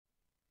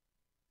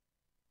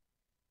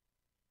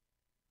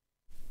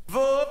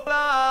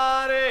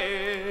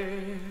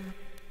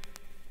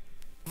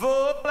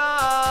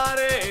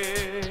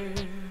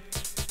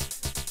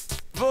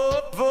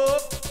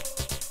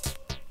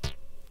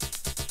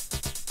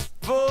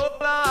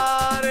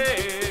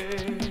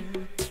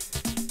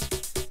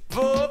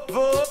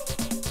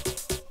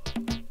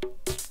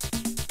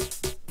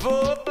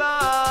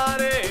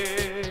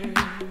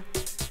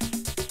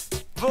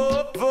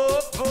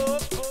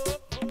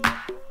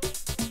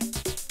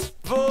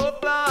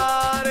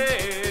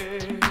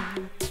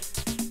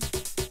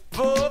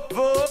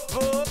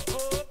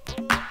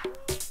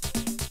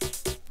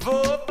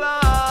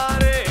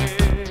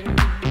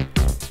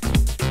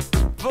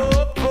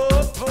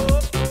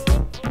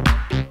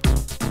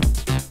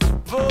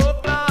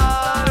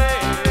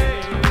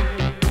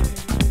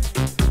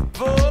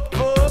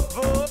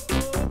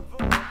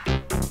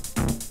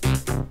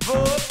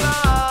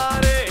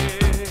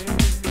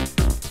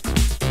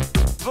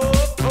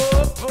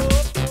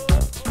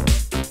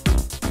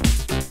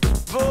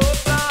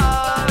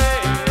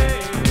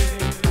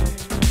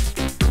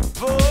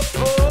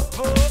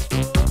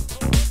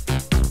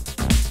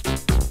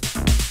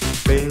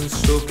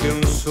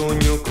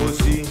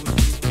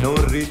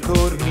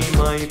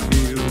mai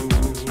più.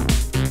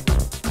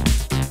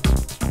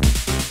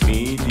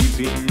 Mi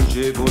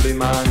dipingevo le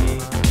mani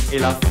e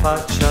la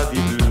faccia di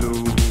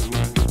blu.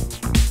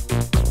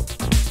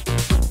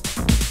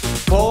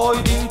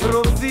 Poi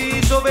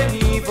d'improvviso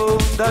venivo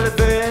dal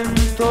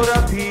vento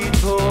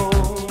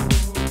rapito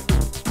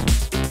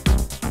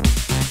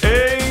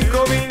e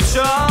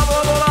incominciavo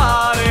a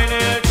volare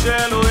nel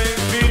cielo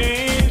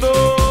infinito.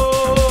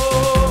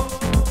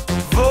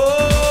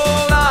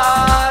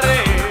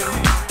 Volare,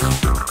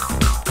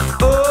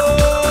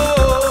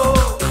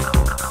 oh,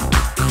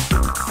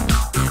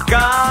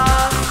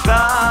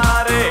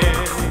 cantare,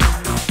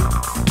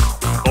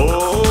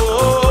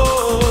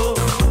 oh,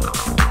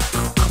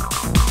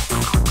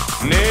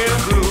 nel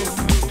blu,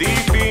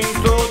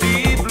 dipinto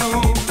di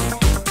blu,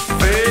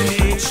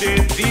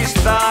 felice di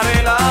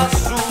stare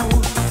lassù.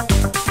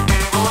 E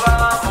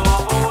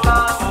volavo,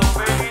 volavo,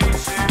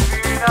 felice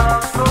fino in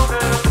alto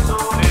del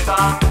sole ed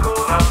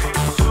ancora più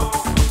su,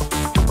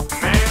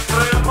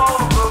 mentre il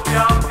mondo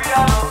pian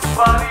piano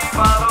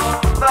spariva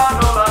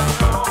lontano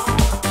laggiù.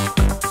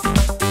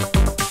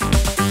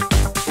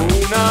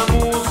 Una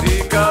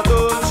musica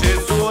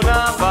dolce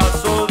suonava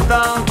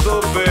soltanto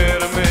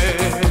per me.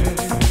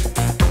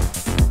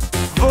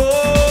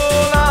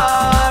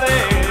 Volare,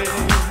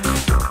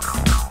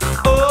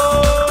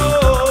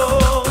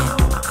 oh,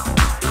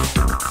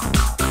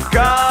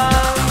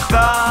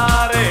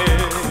 cantare,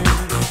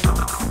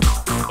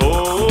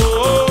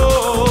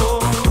 oh,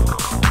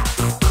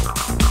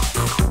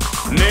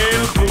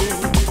 nel blu,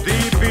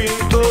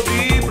 dipinto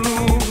di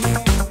blu,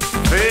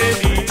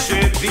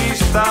 felice di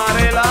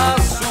stare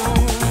lassù.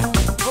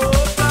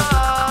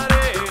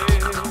 Volare,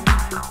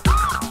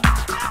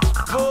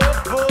 vo,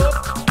 vo,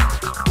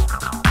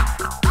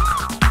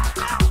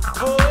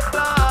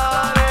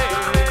 volare,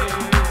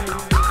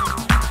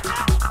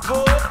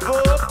 vo,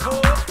 vo, vo.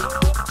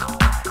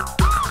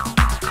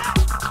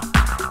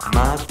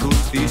 Ma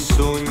tutti i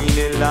sogni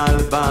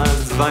nell'alba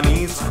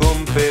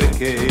svaniscono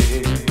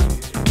perché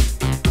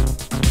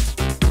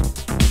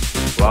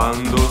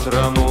quando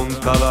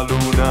tramonta la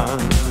luna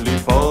li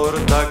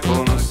porta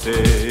con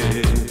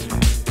sé.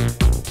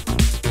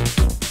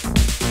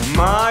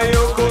 Ma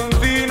io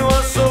continuo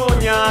a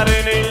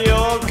sognare negli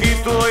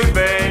occhi tuoi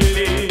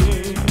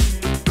belli,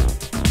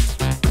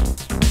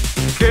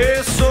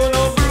 che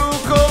sono blu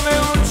come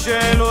un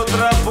cielo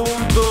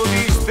trapunto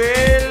di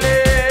stelle.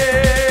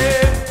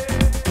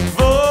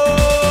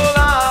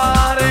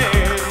 Volare,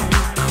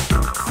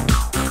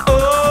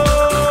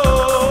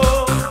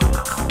 oh,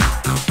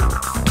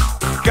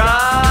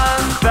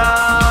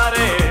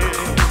 cantare,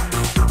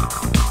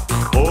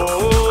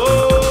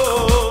 oh,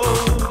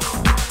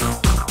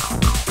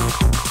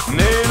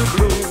 nel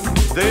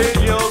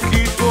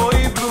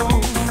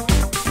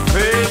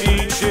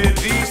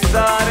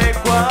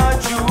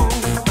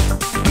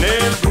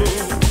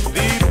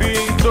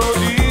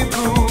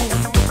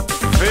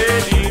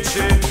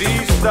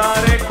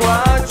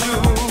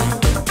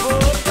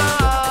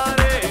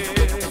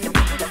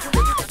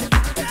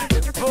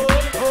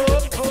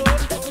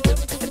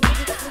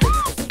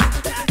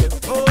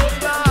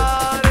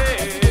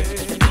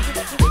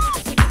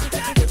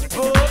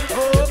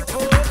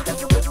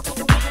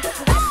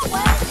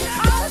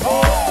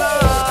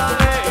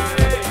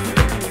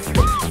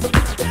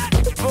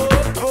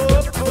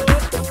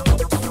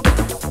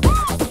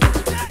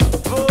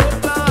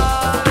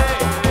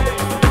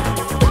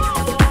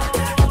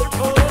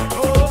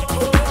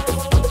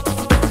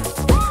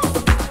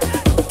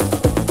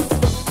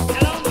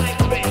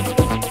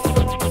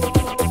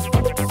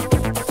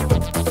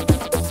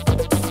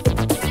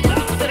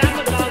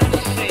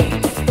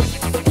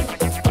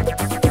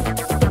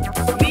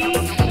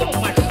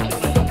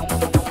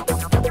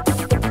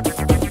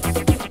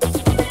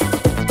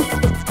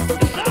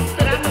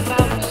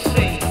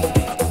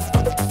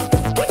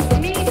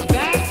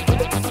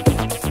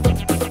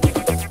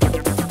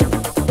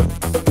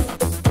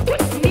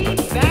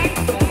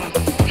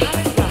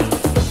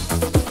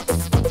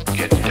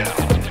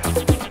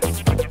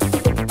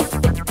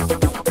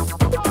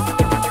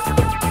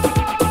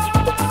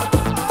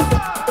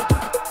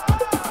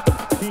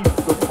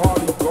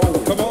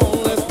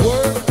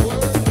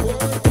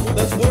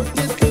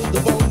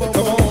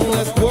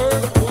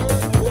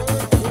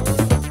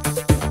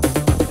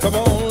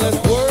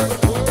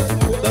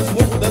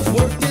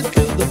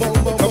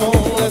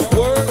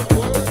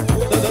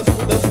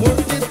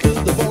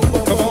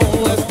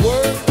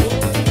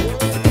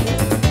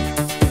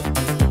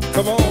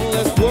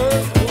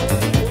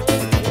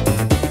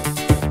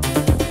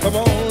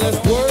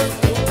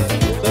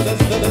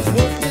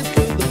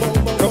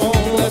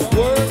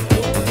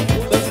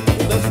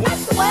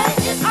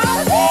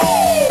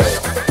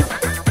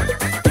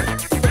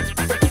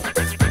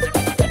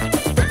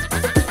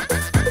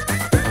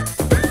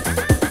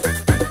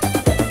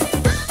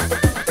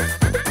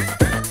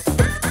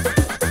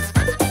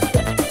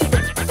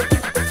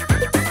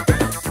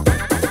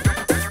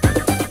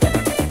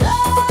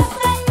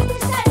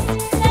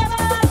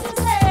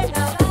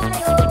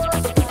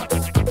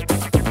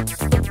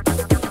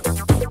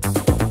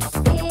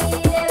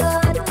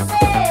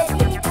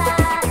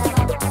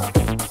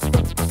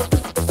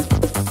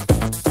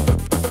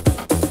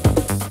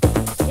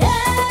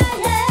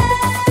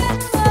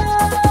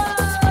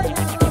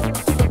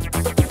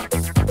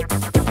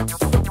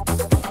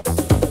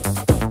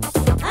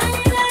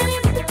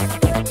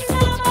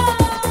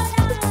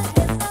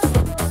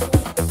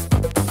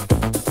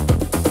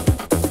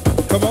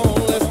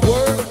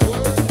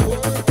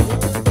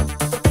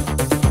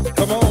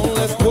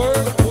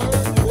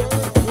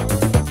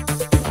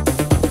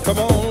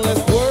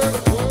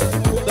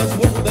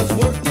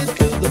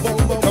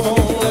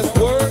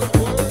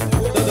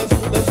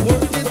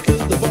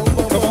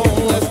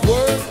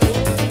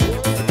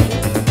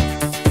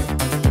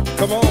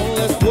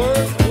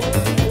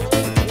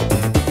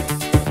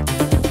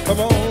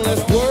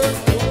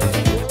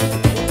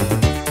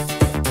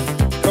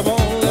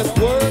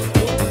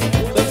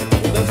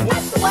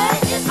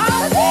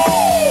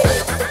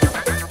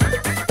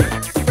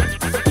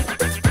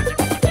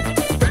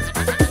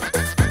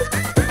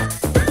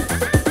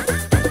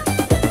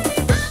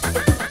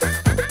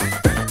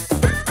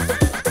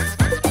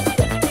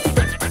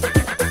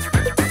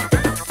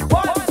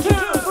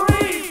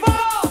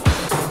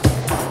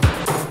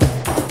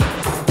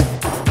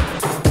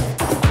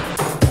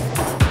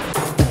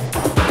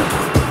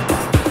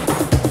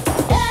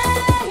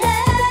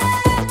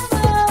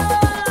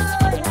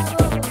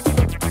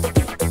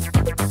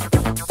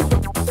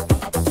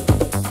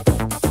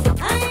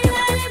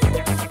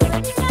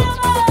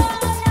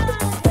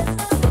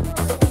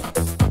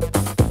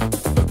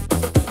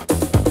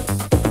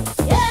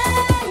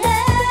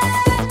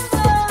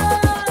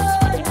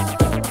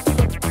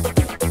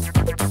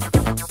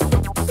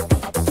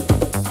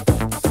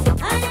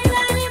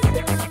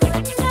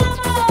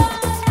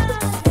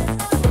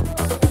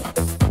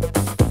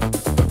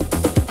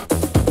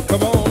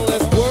Come on,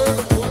 let's work.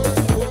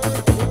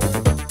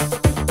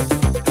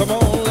 Come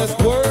on, let's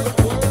work.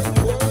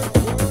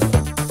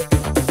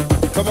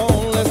 Come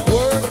on, let's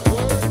work.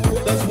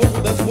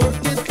 Let's work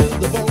it to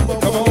the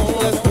bone. Come on,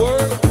 let's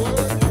work.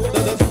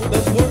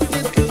 Let's work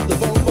it to the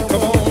bone.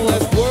 Come on,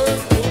 let's work.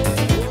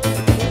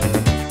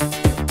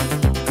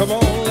 Come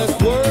on, let's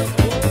work.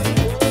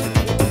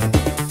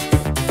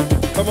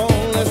 Come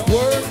on, let's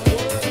work.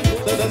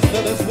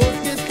 Let's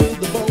work it to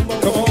the bone.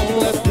 Come on,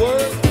 let's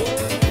work.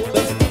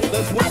 Let's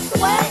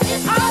work.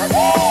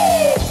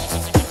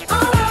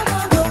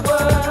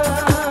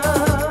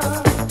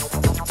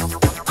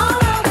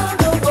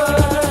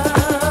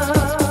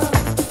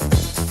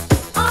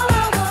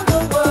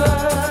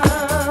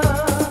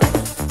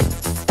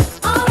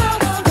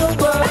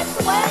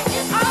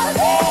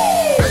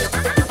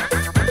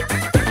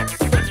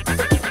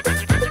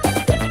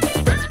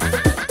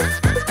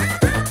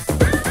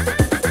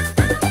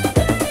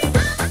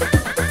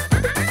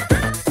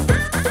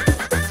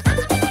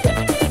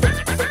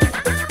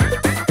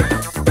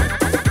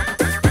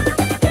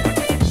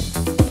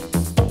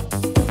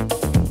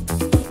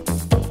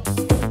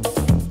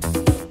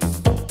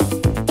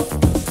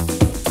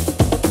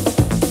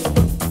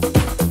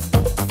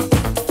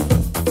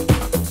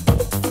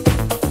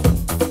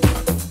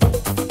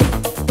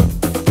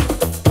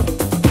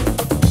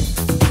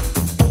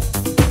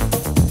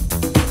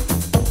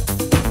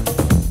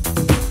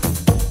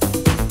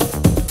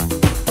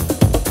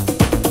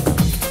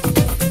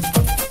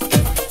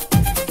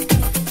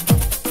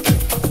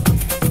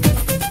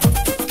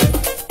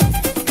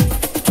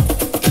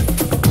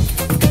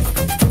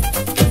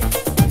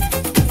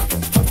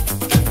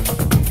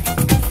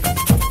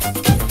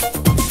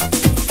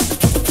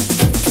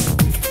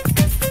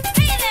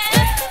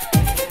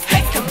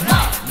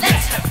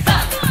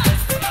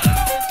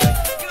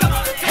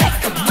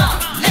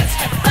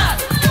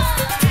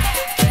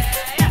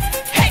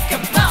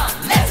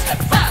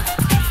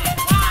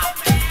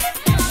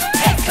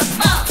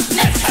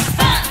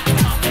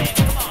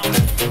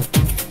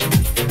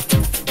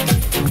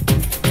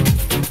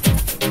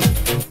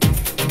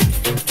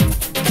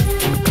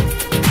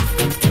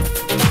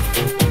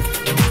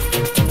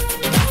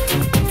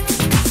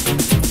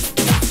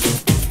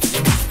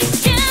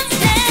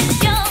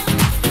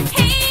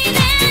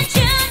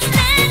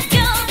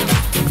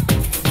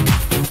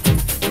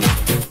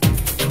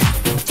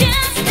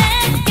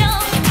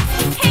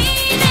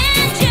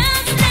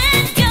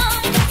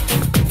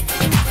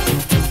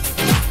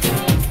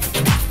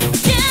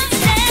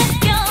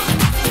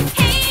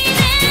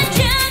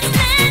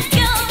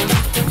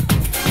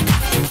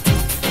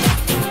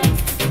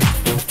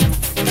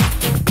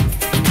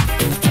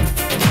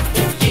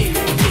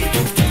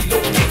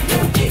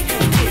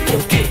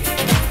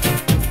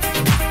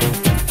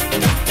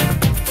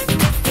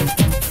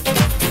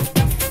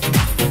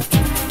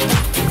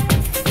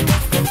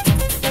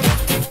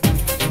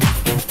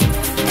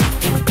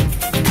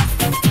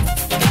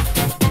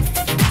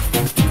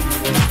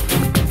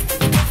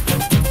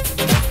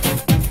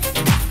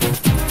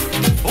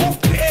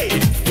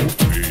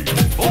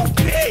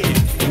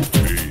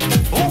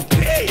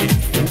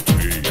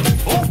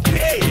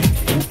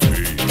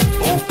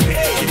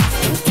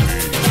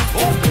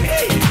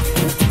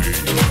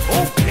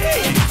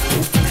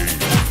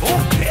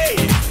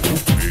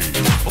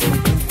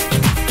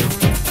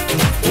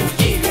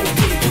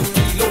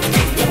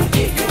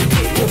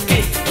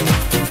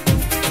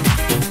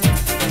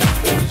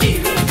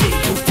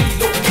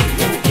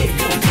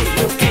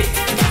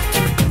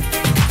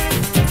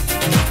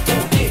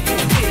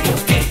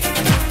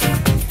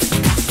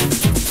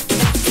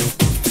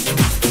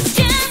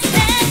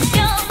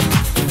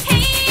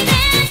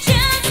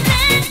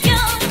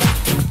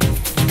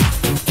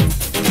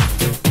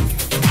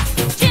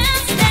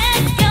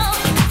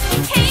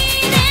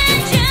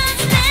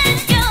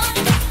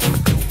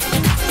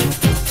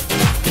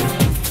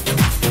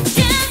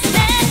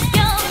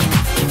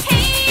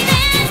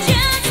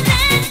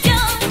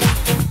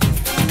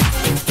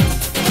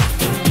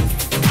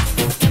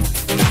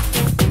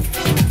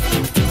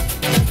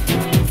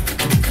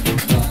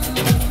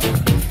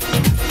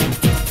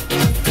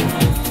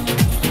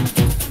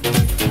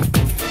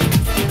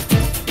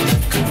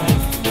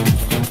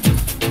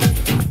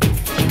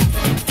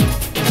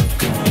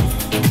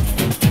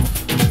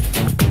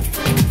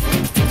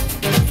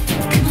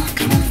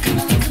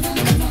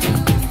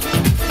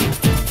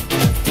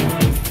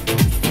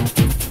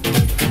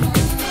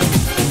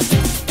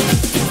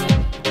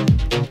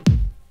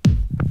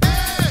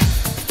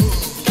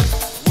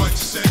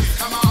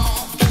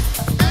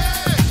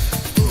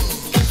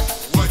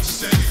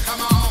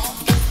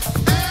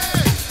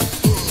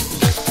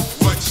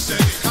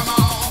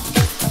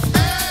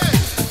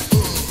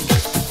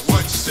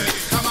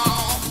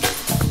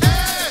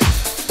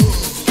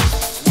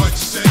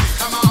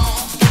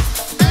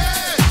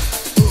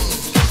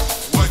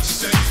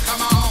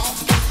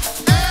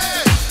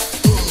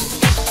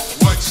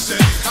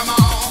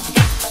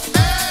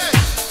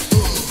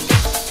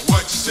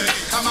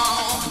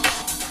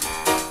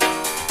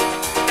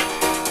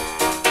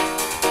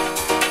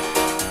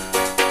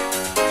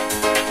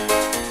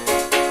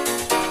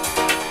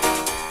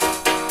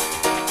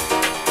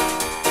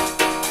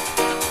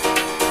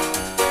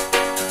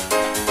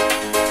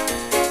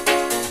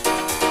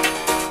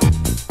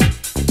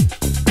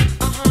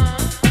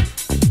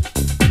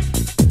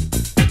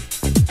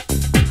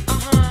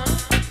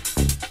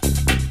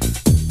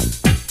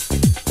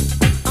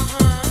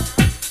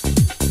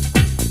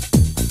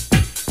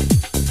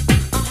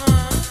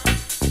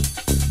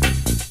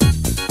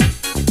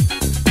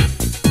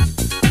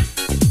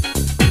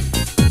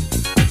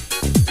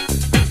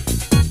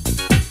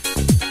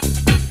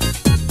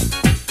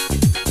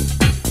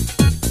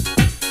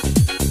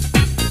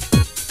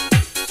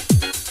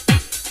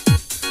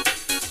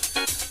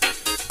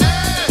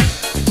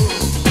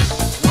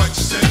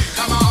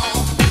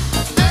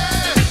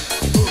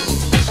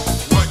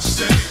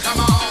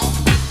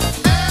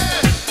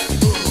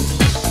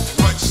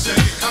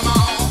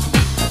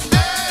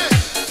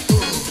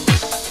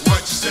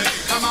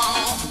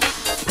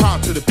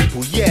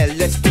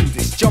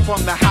 jump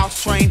on the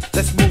house train,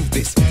 let's move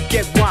this.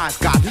 Get wise,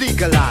 God,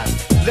 legalize.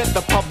 Let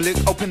the public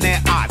open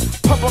their eyes.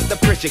 Pump up the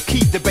pressure,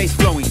 keep the bass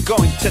flowing.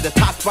 Going to the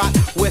top spot,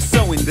 we're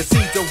sowing the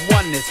seeds of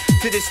oneness.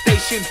 To this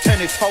station, turn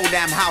this whole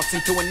damn house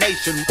into a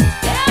nation.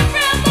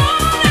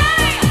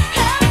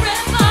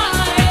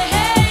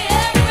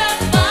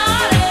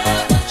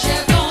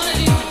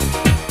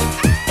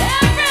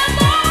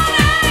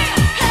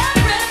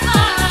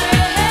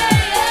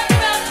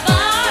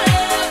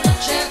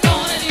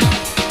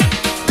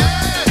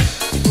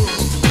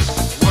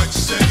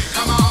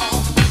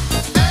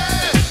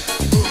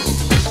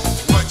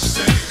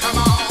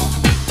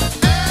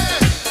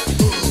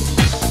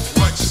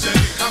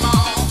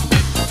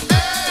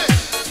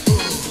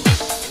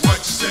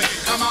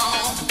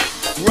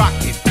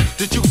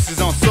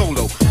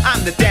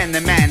 The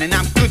man, and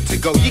I'm good to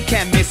go. You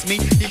can't miss me,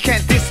 you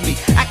can't diss me.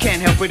 I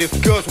can't help it if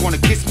girls wanna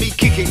kiss me.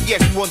 Kick it,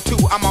 yes, 1,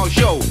 2, I'm on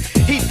show.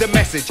 Heed the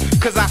message,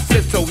 cause I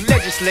said so.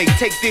 Legislate,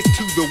 take this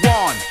to the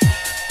one.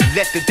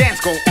 Let the dance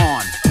go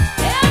on.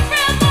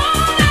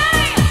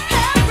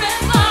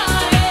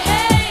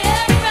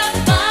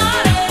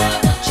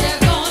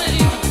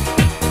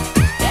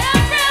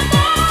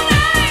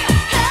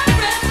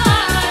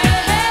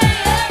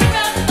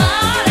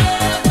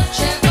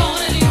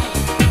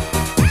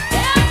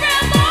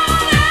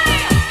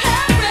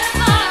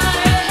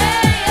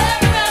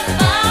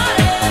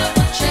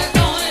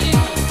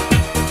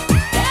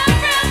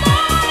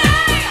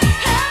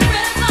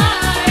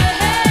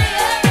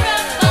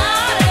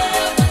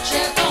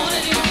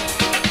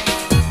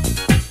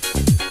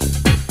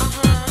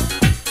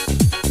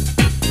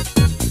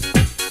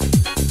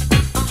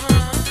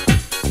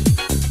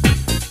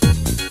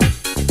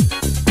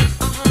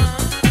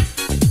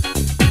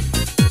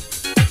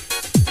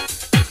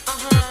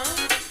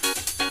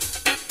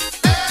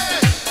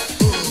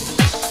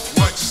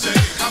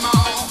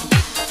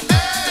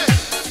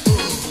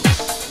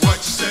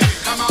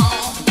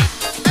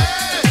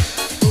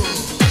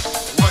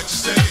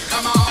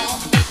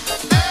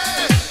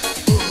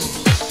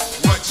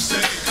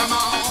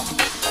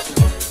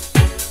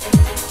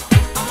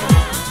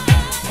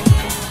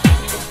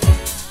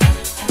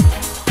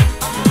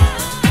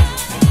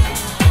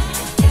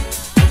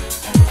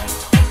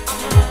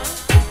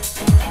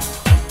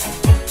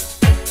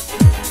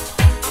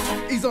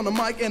 On the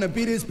mic and the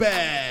beat is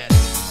bad.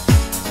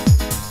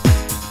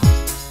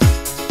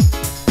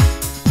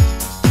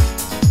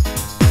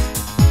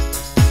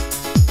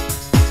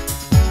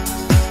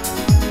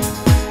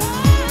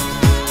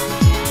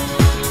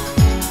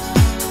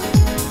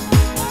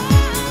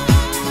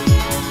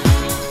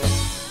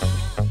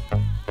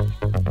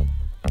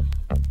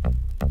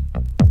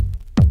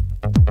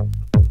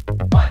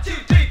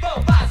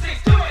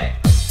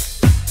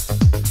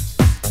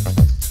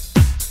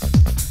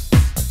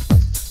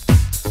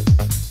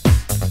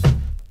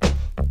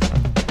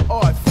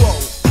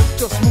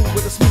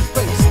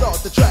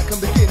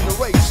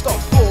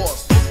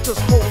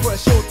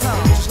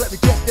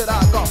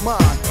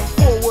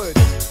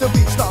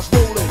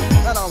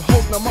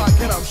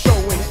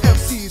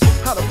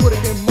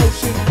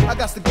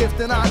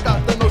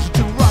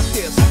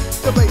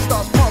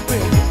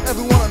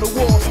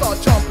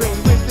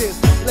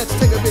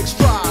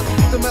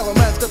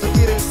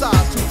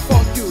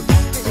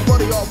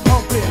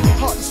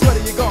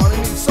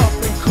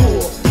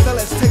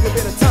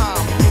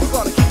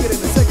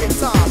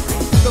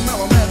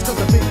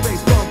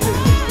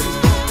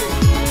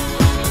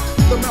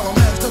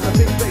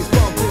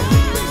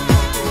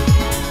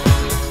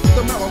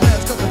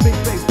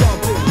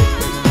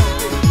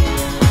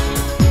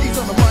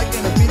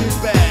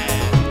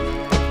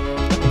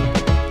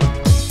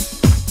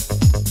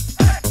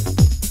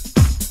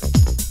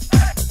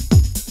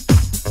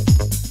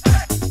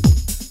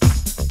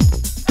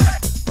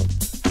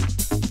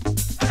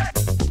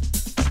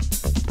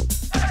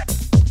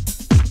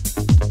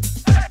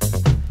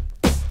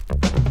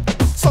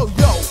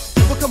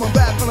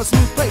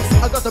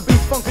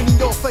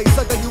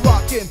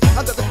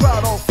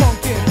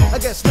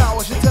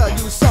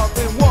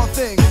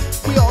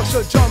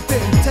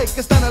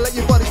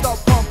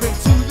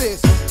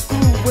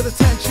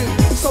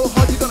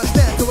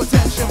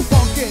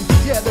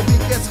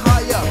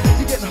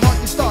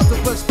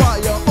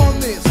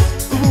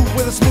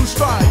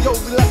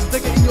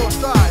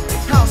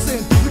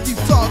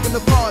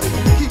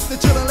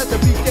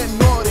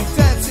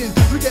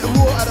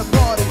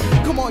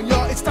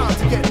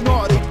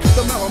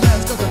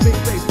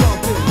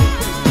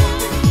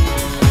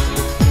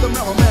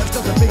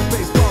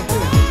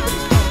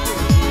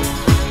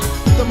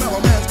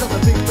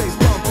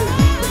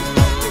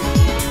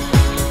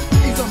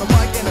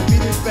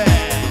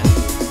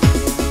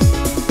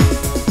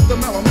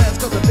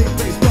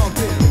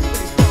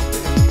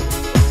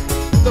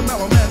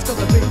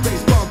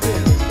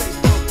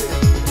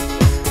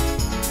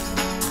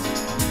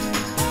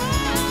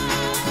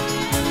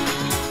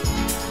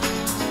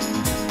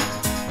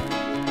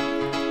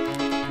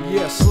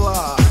 Yeah,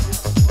 slide.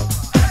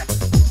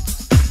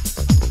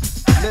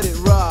 Let it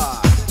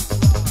ride.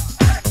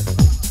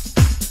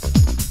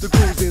 The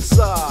groove's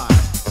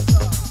inside.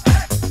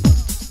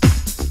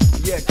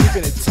 yeah,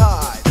 keeping it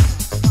tight.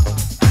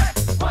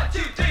 1, 2,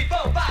 3,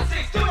 4, 5,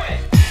 6, do it.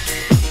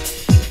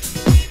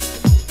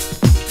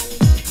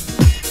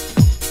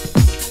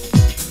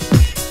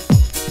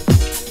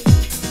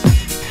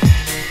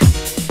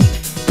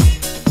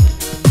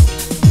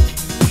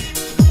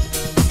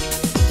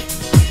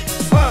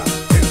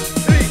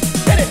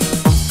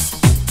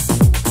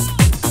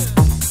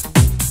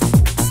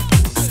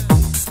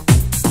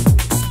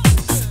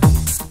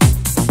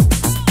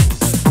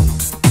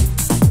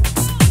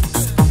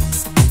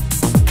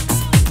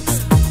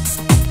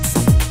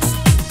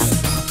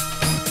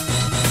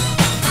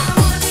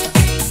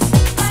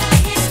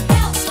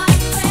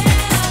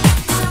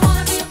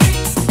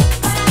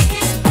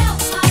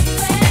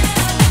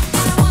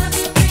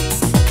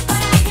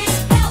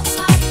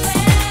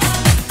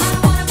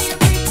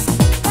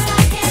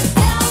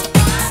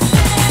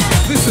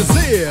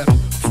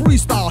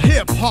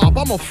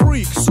 I'm a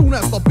freak, soon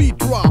as the beat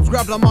drops,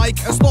 grab the mic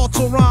and start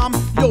to rhyme.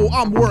 Yo,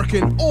 I'm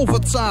working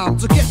overtime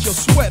to get you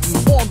sweating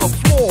on the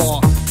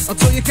floor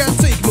until you can't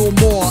take no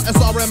more. As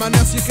I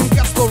reminisce, you can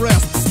guess the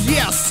rest.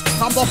 Yes,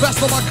 I'm the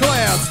best of my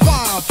class.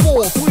 5,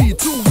 4, 3,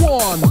 2,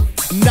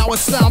 1. Now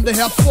it's time to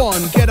have fun.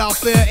 Get out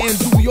there and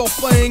do your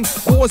thing.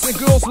 Boys and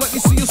girls, let me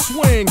see you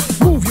swing.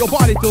 Move your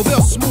body to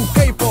this smooth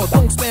paper.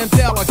 Don't stand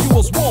there like you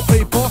was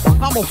wallpaper.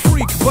 I'm a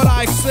freak, but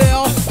I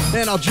excel,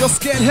 and I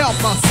just can't help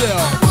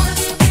myself.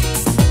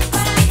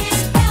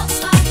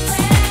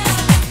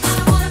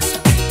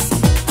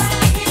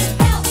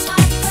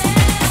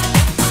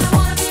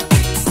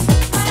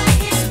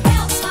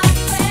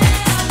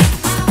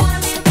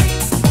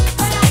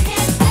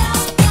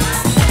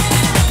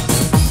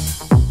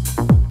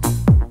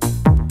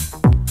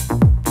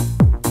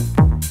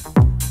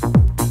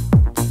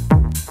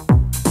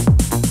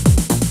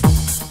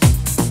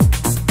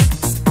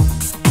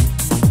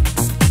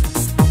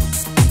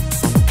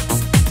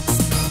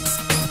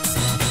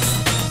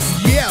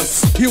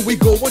 Here we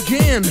go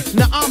again.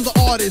 Now I'm the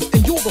artist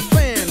and you're the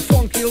fan.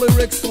 Funky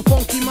lyrics for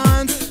funky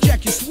minds.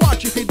 Check your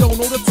swatch if you don't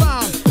know the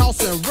time. House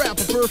and rap,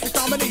 a perfect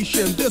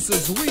combination. This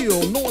is real,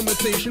 no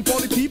imitation.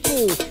 Party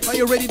people, are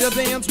you ready to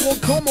dance?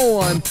 Well, come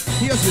on.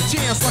 Here's your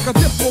chance like a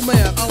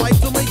diplomat. I like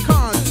to make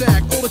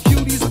contact. All the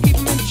cuties, I keep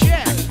them in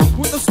check.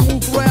 With the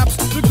smooth raps,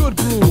 the good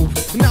groove.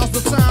 Now's the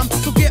time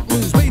to get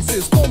loose.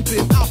 Bases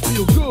pumping, I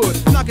feel good.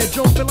 Knock it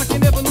jumping like you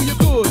never knew you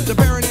could. The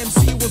Baron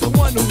MC was the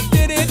one who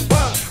did it.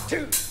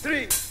 1, 2,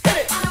 3.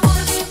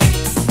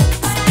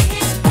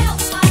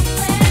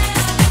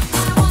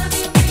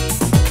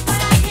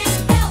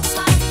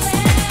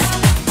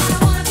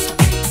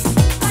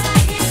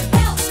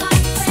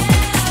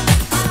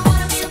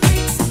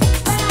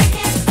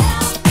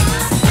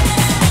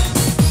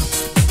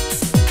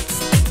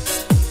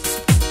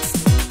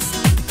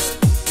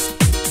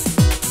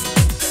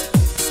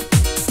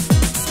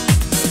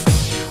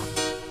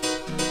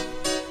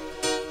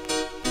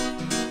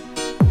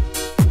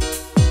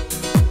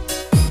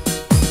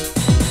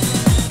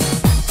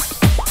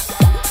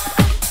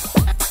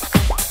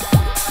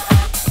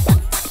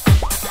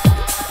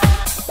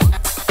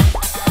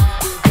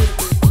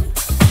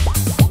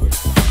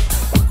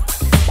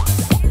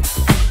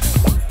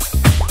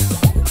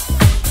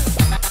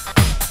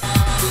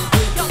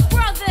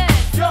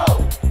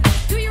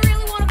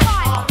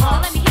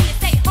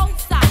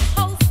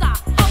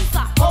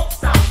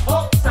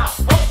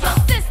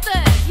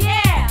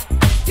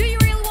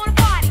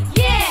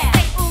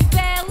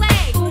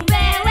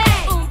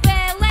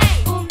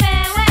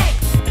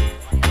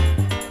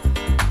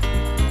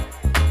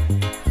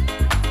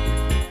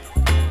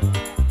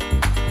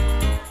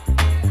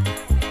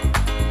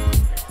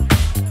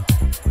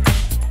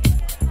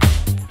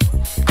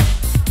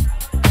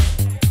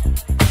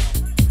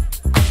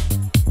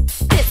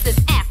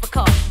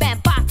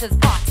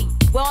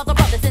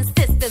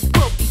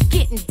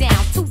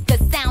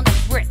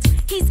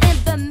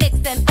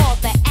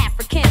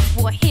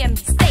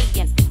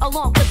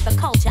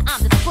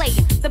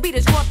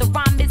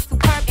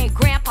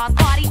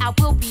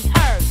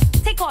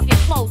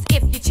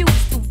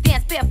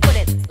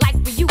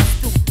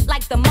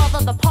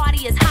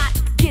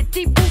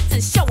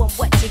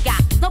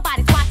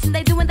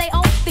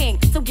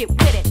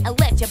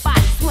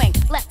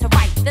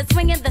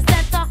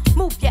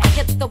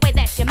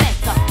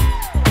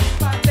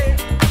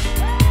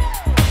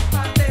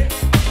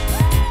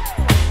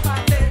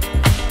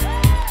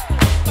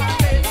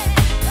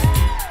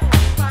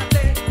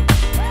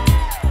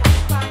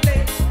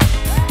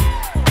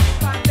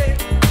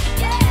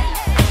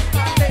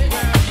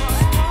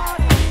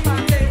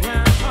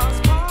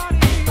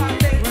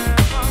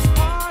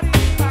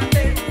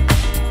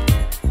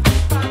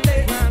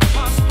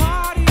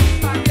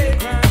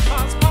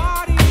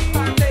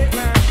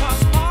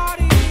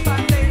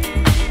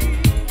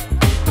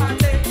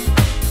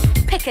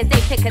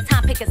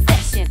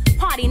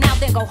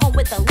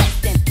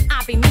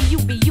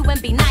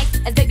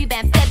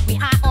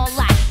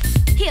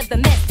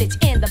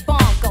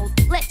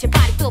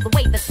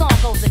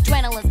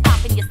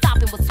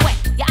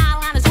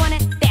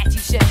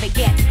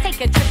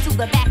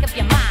 The back of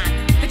your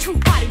mind. The true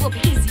party will be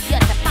easier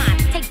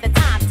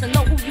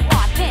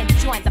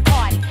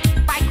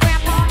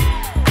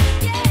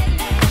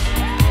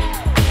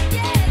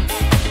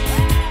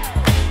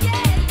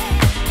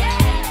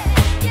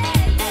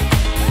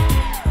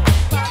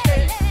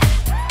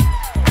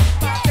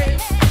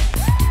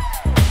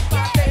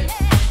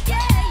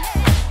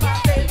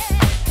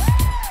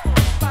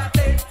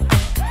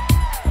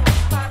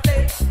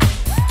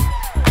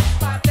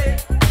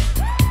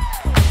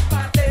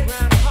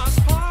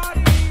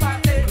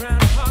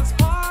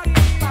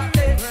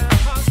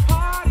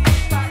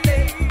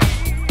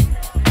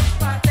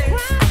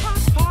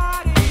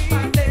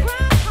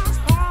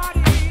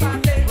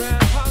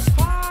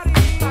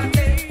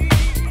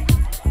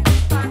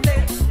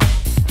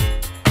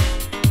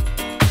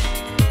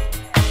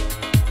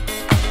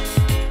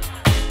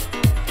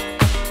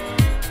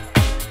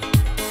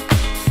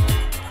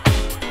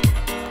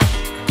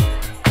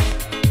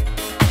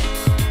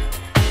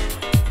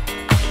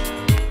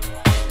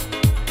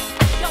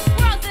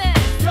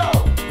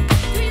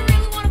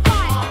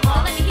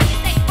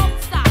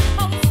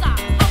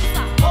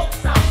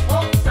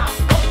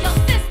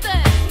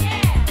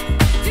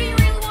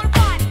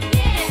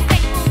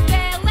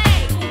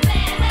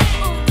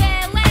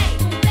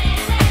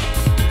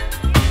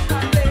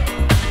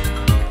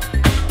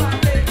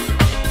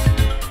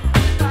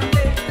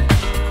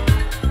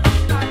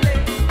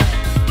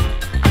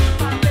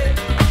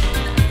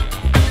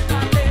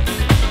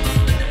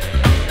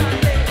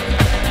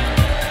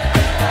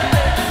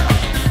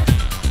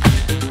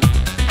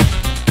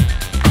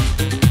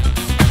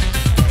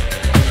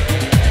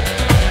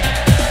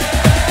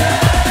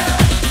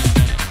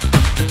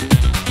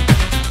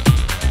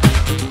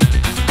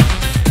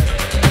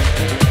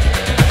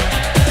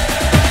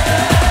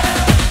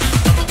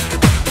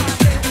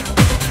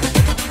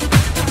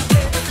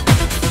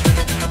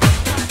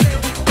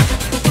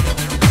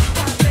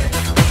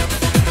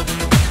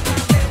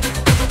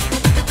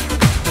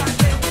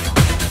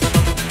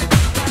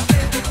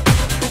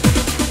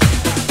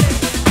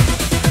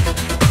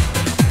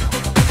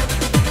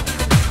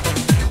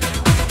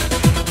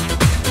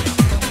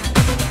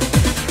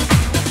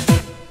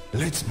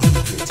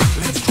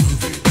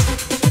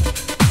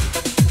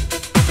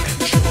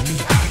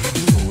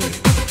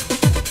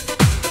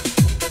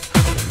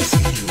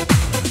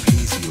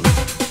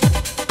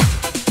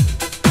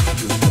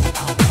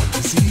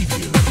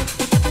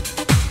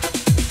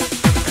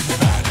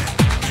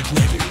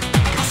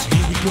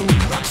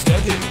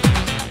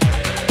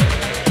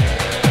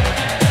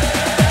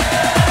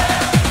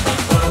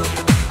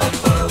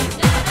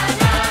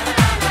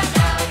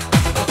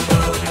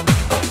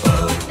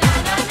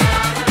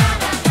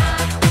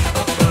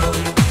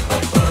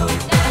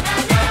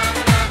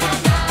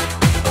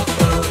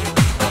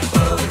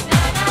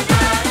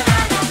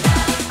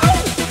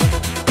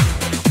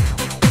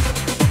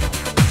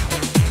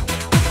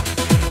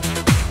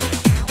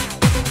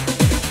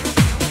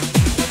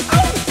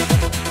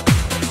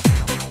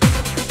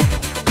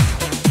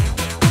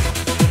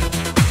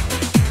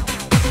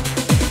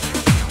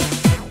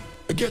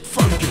get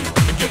funky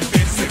and get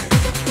busy.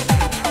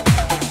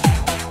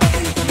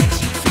 It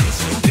makes you feel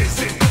so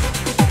dizzy.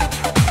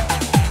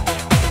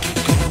 Keep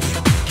going,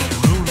 keep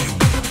rolling.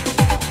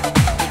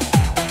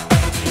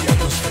 The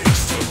atmosphere's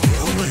still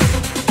growing.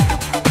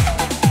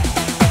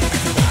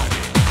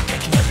 Everybody,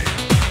 get ready,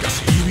 'cause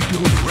here we go,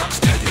 rock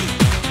steady.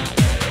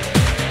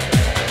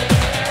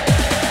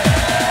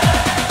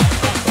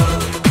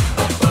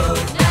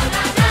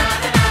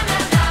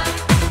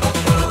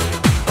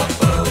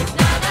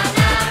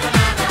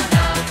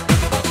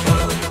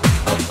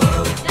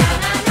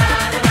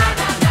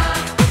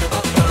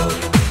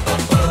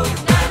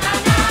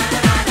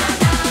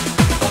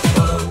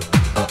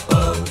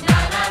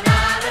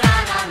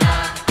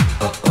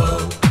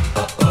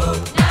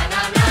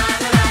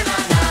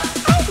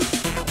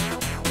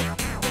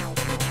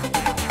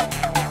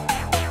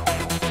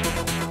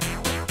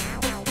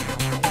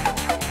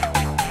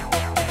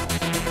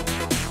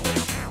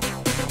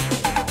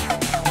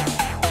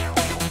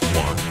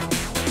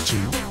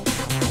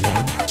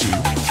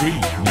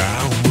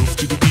 Now move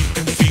to the beat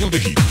and feel the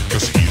heat,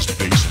 'cause here's the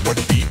place what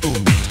people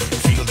need.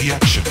 Feel the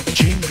action,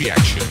 chain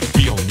reaction.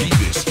 We all need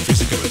this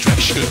physical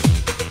attraction.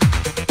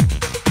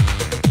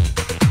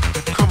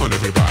 Come on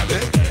everybody.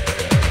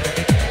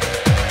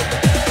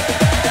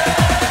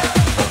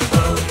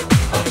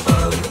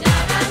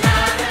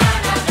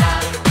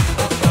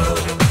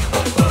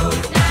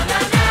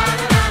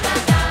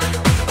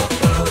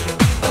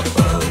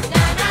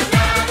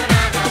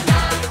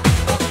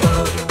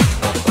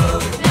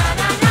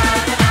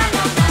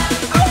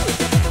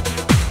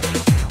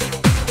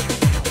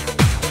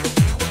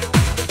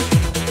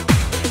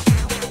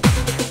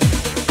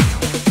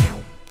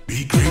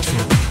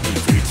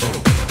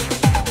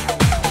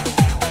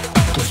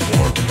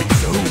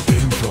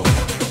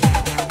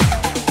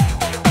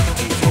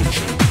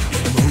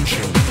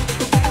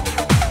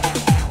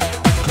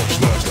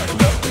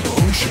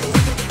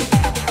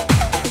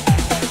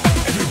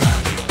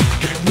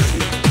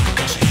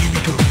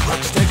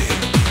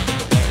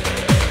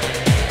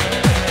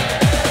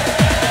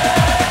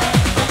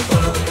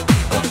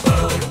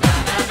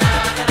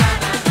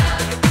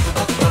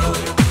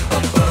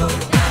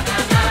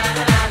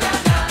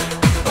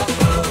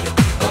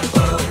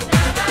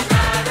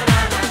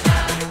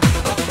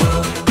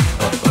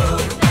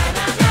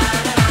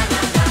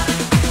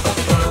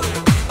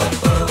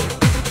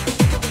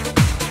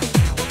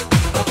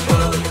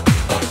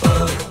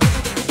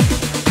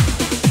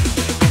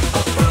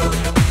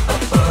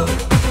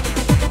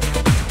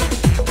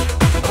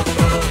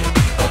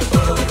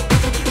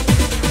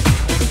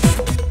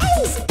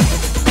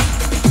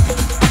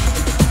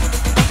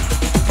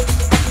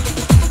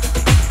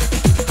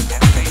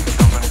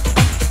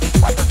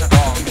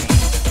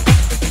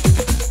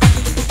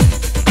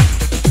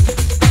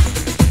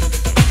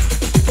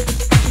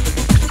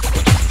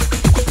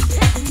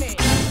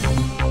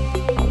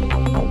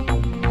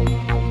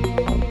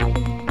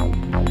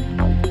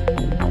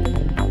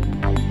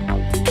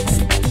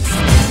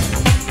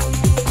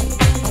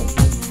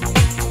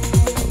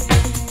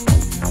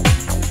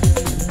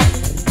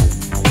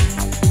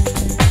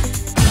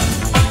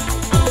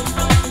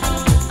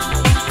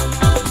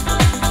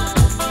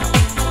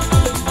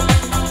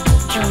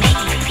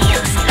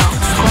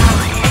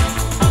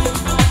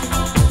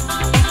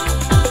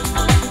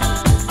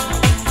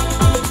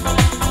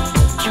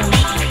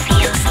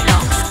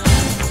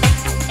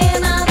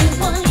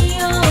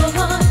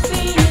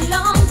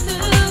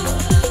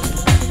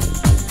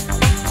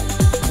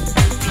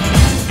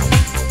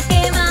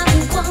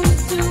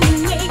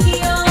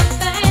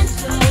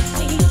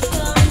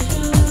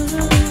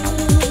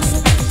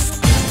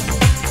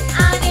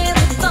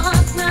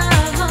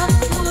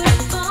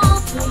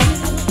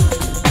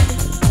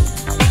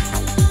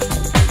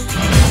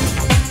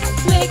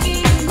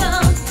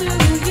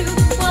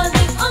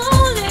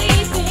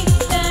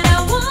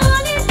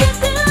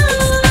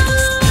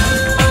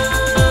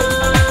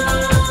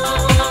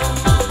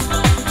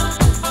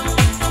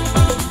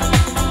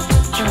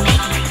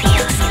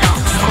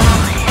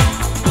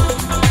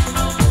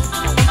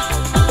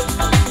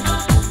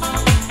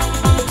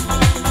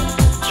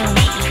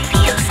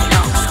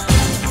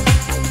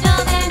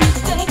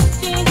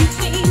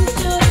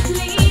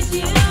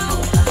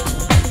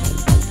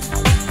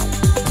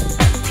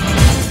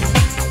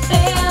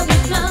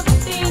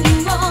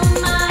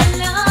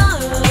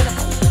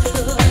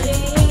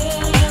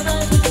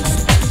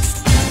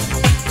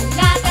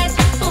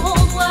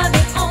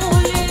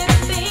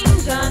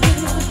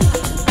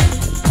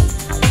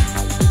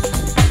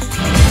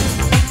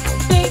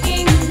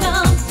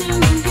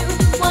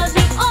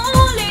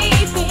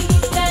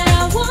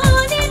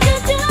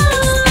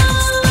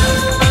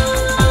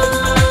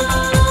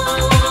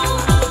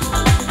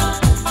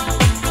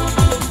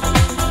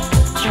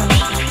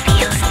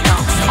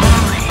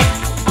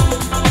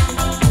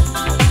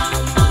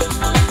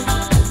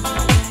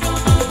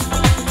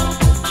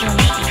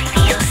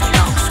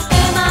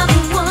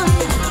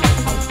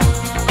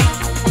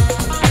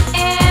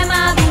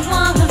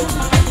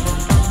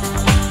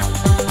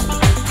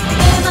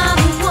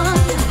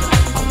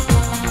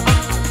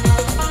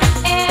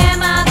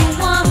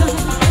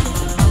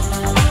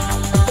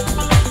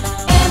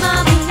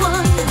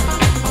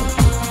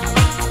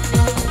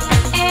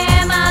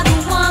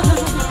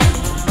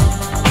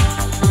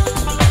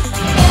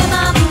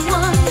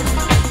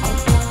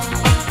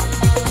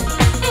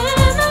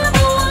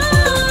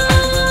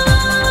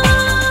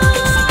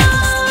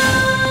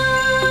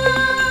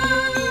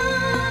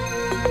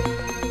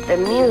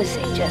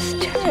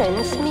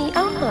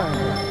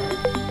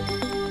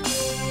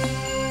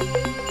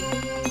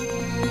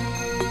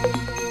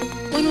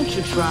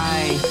 should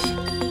try.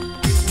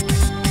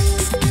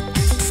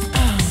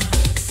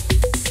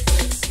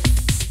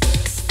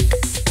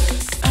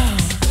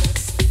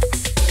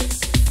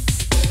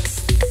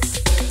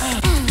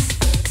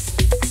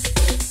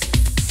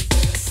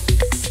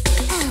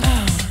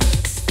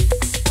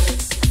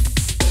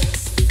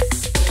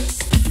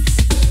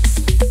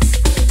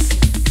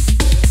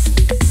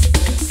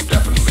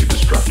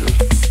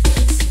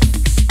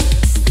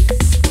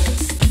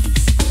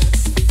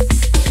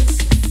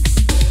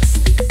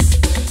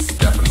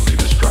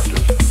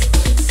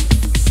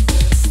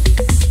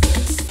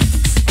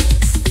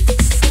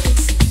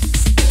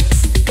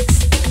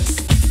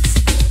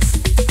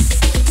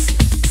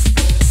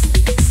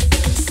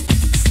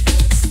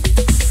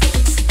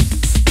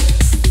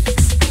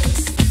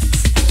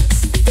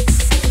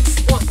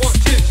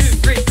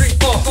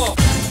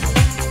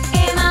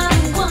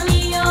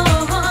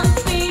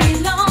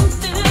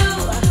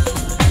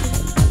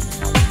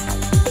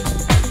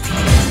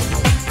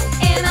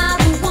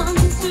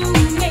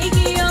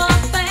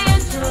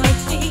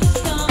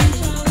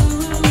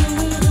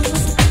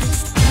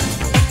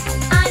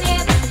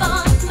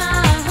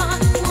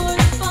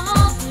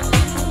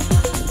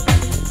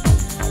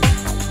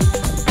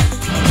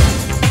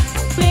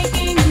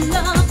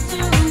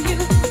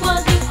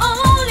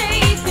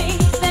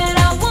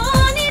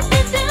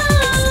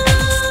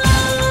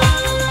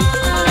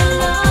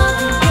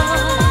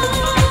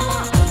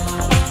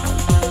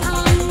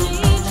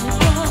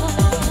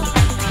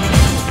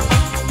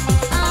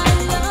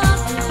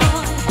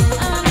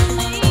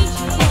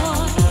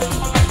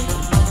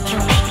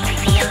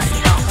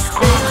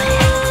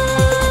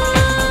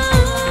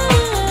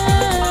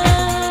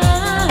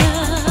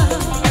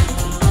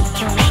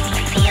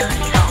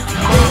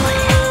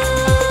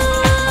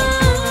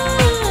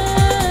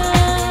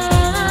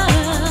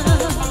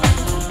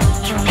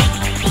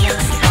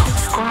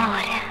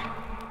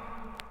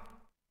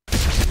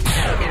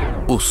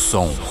 O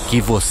som que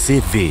você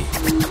vê.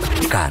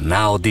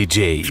 Canal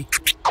DJ.